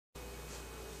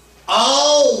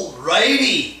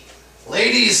Alrighty,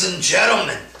 ladies and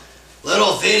gentlemen,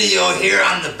 little video here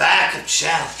on the backup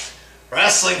channel,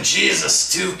 Wrestling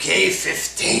Jesus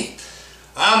 2K15.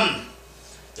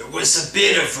 There was a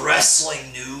bit of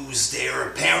wrestling news there.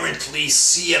 Apparently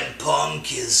CM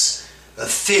Punk is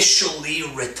officially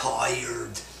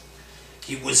retired.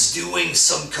 He was doing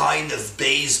some kind of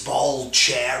baseball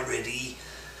charity,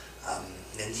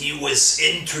 and he was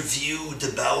interviewed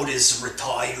about his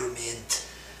retirement.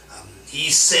 He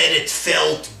said it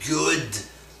felt good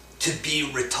to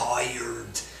be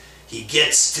retired. He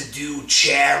gets to do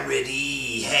charity,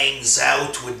 he hangs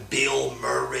out with Bill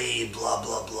Murray, blah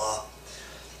blah blah.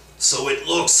 So it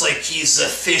looks like he's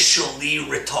officially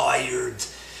retired,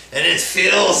 and it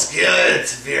feels good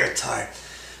to be retired.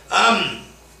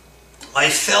 I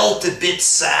felt a bit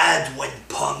sad when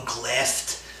Punk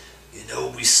left. You know,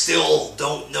 we still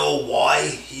don't know why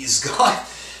he's gone.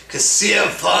 Because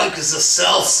CM Punk is a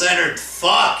self-centered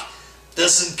fuck.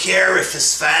 Doesn't care if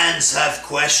his fans have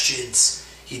questions.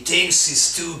 He thinks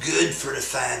he's too good for the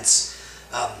fans.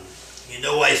 You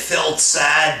know, I felt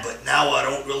sad, but now I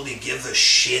don't really give a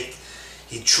shit.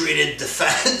 He treated the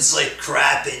fans like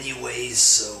crap anyways,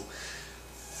 so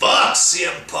fuck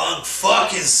CM Punk.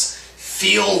 Fuck his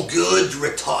feel-good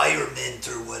retirement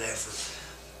or whatever.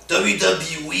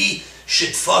 WWE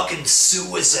should fucking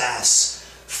sue his ass.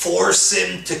 Force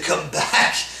him to come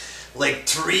back like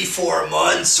 3-4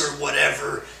 months or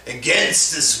whatever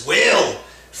against his will.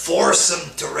 Force him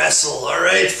to wrestle.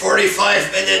 Alright,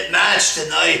 45-minute match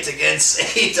tonight against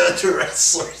 8 other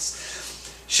wrestlers.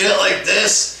 Shit like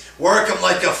this. Work him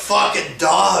like a fucking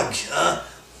dog, huh?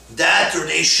 That, or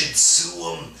they should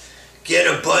sue him, get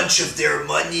a bunch of their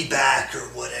money back or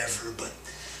whatever, but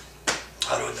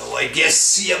I don't know. I guess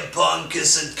CM Punk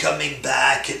isn't coming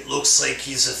back. It looks like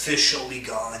he's officially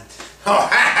gone.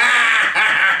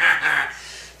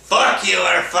 Fuck you,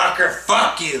 motherfucker.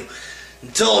 Fuck you.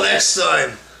 Until next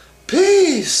time.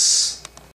 Peace.